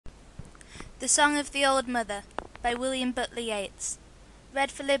The Song of the Old Mother by William Butler Yeats.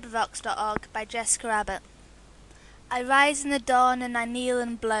 LibriVox.org by Jessica Abbott. I rise in the dawn and I kneel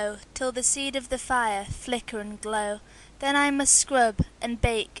and blow till the seed of the fire flicker and glow. Then I must scrub and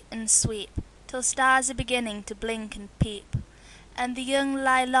bake and sweep till stars are beginning to blink and peep. And the young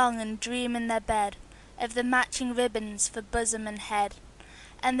lie long and dream in their bed of the matching ribbons for bosom and head.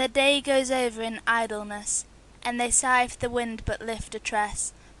 And the day goes over in idleness, and they sigh if the wind but lift a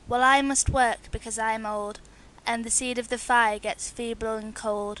tress, while I must work because I am old, and the seed of the fire gets feeble and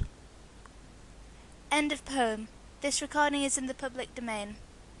cold. End of poem. This recording is in the public domain.